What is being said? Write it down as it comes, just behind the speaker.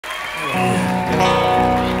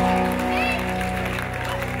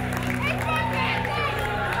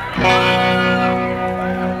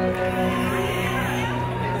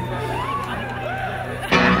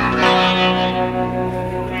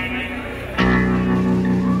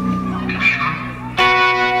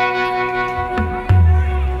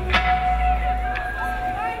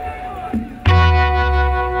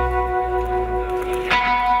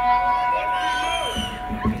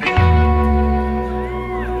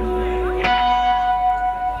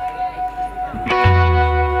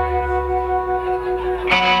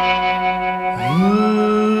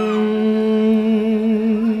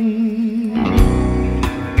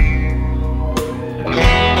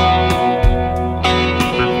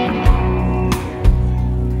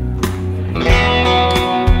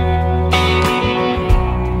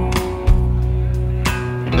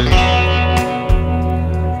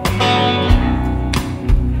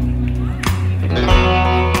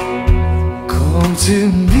To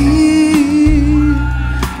me,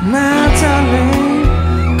 my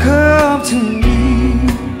darling, come to me.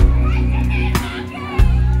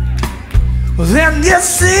 Let you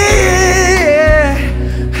see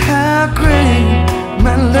how great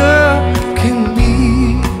my love can be.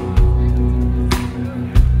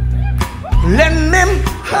 Let me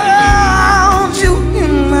hold you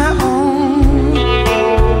in my arms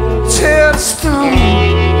till the storm,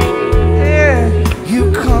 yeah, you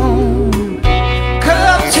come.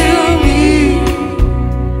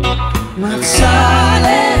 My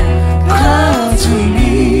darling, come to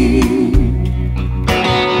me.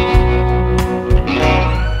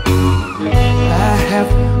 I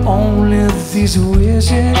have only these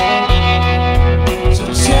wishes, so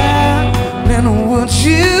darling, would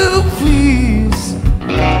you please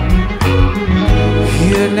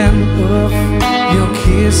hear them of your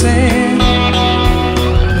kissing?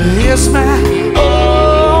 It's my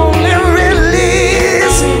only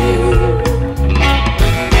release.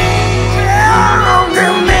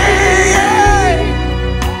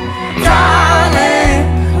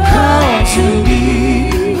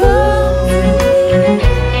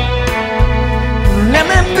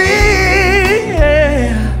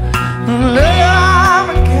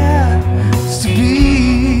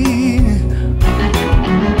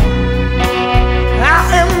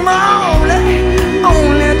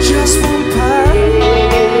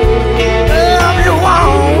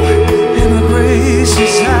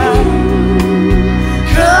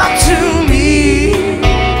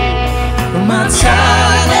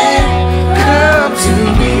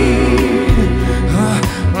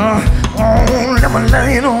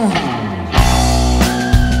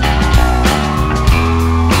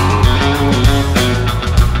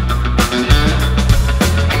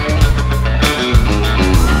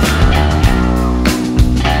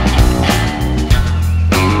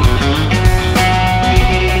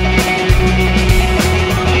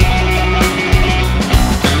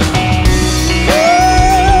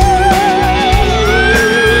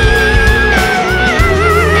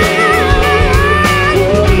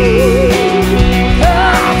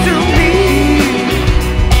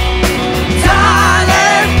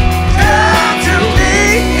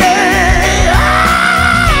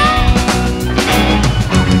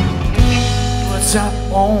 I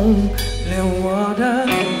only wonder,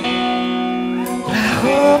 I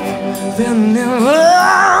hope they'll never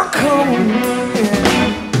come again.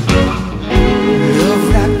 Love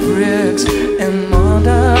like bricks and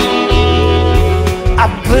mortar, I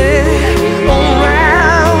play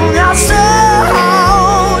around your soul.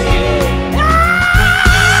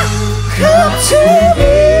 Come to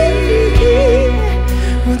me,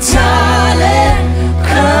 darling,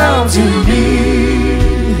 come to me.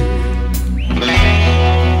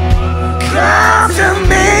 Come to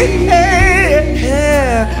me,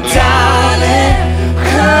 yeah, darling,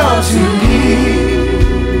 come to me.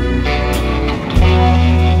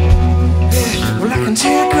 Yeah, well, I can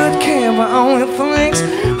take good care of my own things,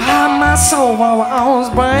 hide my soul while my arms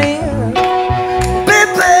brain.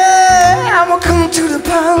 Baby, I will come to the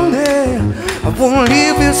party, I won't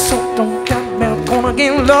leave you, so don't got me. I'm gonna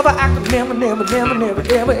get lover I could never, never, never, never,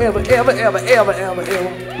 ever, ever, ever, ever, ever, ever,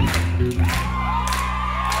 ever.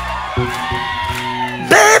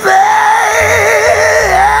 Baby,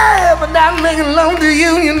 but I'm making love to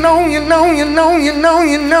you, you know, you know, you know, you know,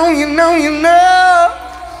 you know, you know, you know.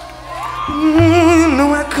 You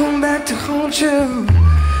know I come back to haunt you.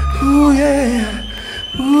 Ooh yeah,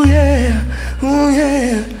 ooh yeah, ooh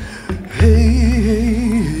yeah. Hey, hey,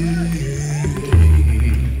 hey.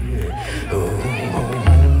 Oh,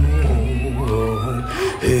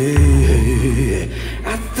 hey, hey. I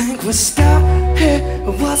think we stop. Hey,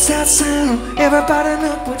 what's that sound? Everybody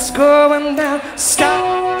look what's going down. Stop.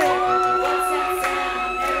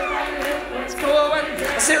 What's going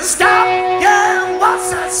down? I said stop. Yeah,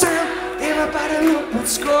 what's that sound? Everybody look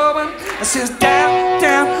what's going. I said down,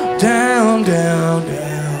 down, down, down,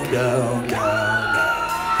 down, down, down.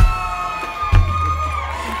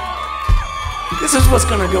 This is what's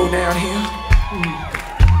gonna go down here.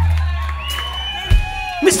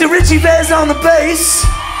 Mr. Richie Vez on the bass.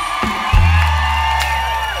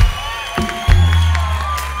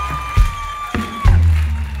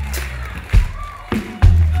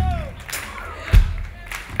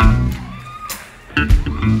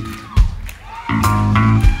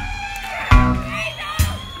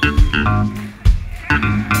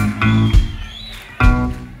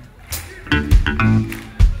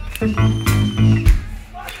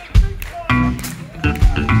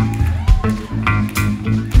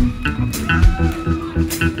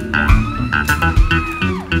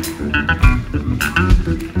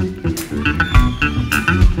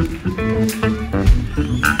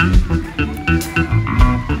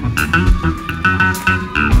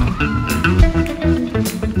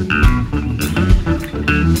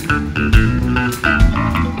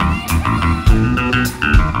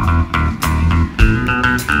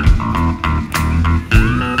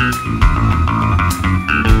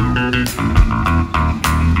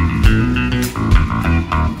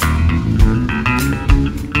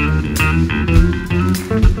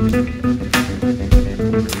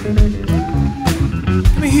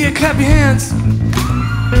 Let me hear you clap your hands.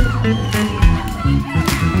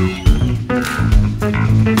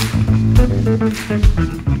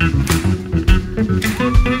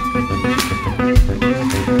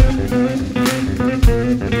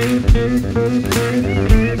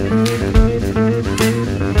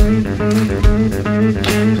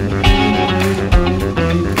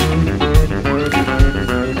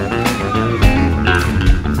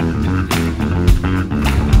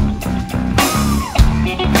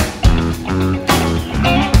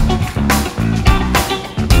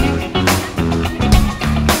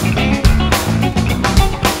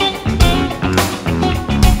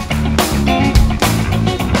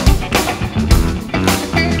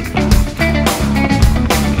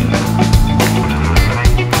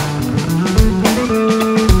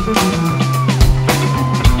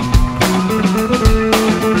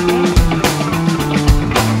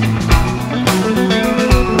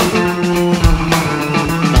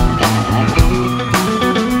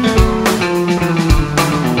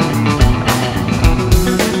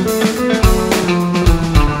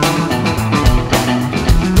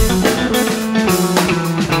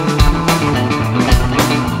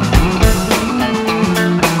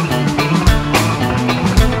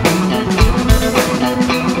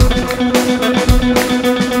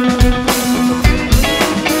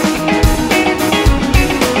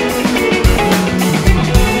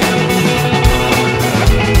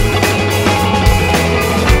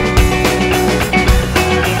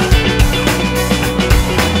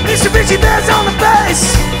 Richie Vez on the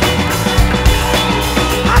bass.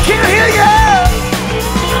 I can't hear you.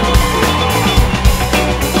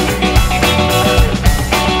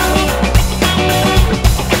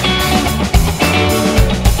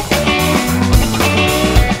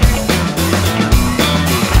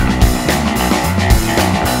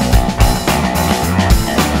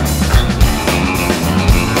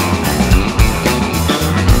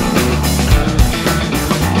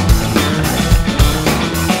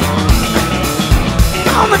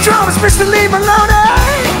 On the drums, Mr. Lee Maloney.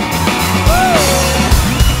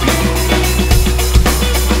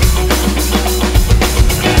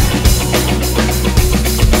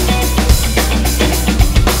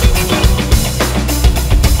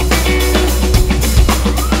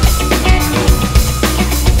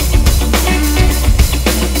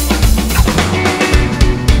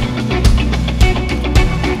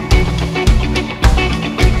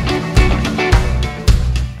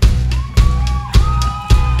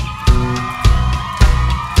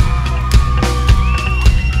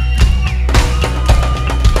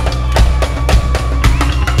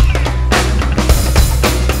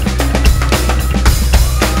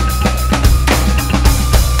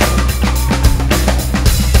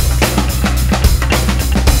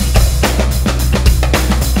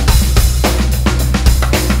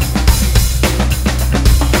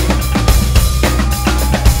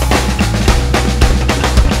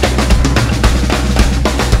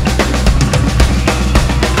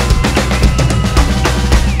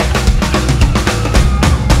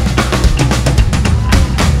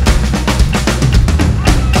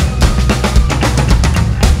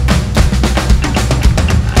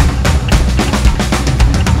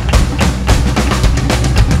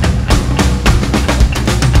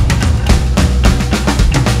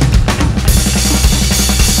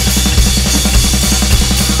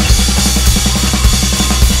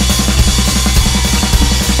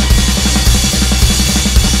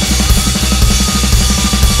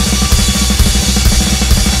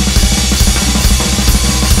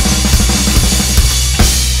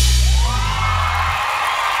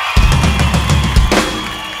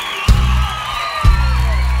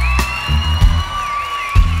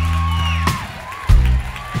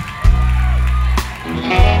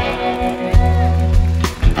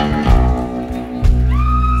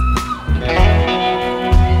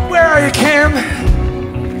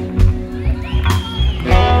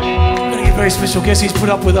 very special guest. He's put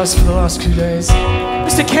up with us for the last 2 days.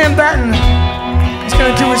 Mr. Cam Batten. He's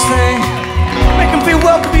gonna do his thing. Make him feel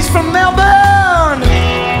welcome. He's from Melbourne.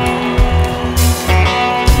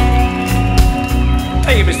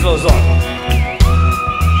 Hey, Mr. Lozon.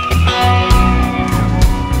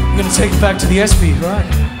 I'm gonna take it back to the SB, right?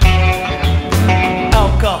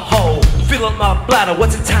 Alcohol, fill up my bladder.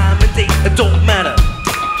 What's the time of day? It don't matter.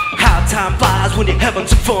 How time flies when you're having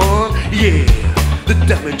some fun. Yeah, the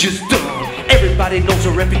damage is done. Everybody knows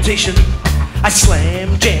her reputation. I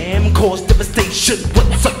slam, jam, cause devastation.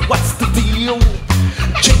 What's up? What's the deal?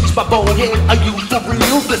 Change my bonehead, are you for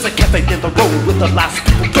real? There's a cafe in the road where the last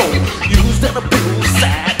people go. Used and abused,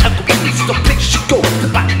 sad and confused. The place you go to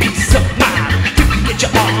buy peace of mind. You can get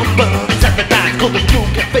your arm burns every night. Go to the Blue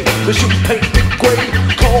Cafe, the shoe painted gray.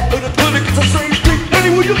 Call it a clinic, it's the same thing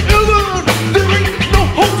anywhere you've ever. There ain't no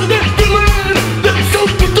hope in that feeling. There's so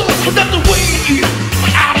with us, but that's the way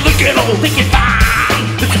out of the ghetto. Think you're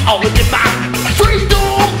fine, it's all in your mind.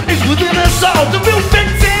 Freedom is within us all. The real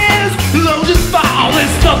fences, long as fall.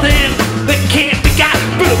 There's nothing that can't be got.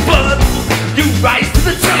 But you rise to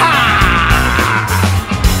the top.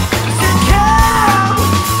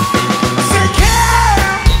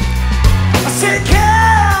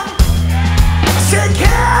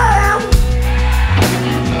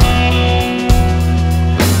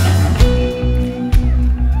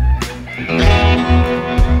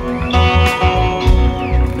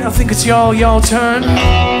 Now I think it's y'all turn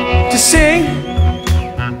to sing.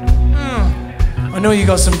 I know you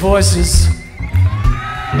got some voices.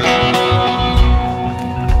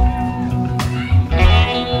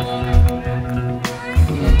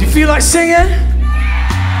 Do you feel like singing?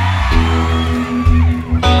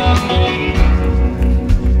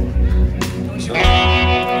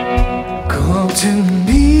 Come to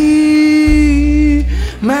me,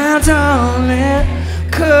 my darling.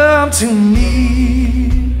 Come to me.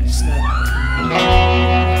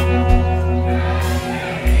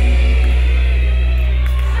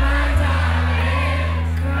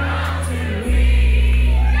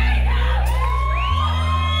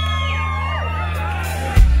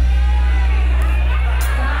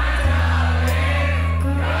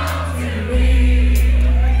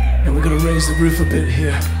 Raise the roof a bit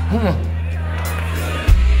here.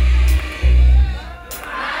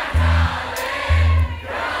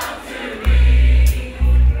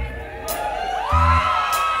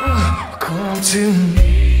 Come to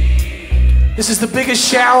me. This is the biggest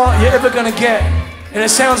shower you're ever gonna get, and it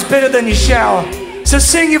sounds better than your shower. So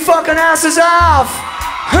sing your fucking asses off.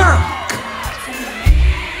 Huh?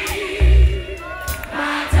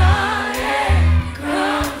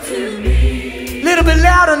 Little bit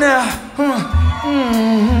louder now.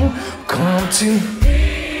 Come to me,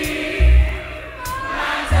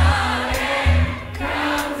 my darling.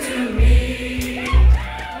 Come to me.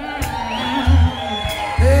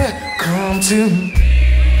 Yeah, come to me,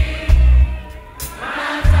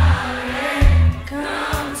 my darling.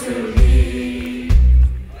 Come to me.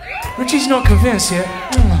 Richie's not convinced yet.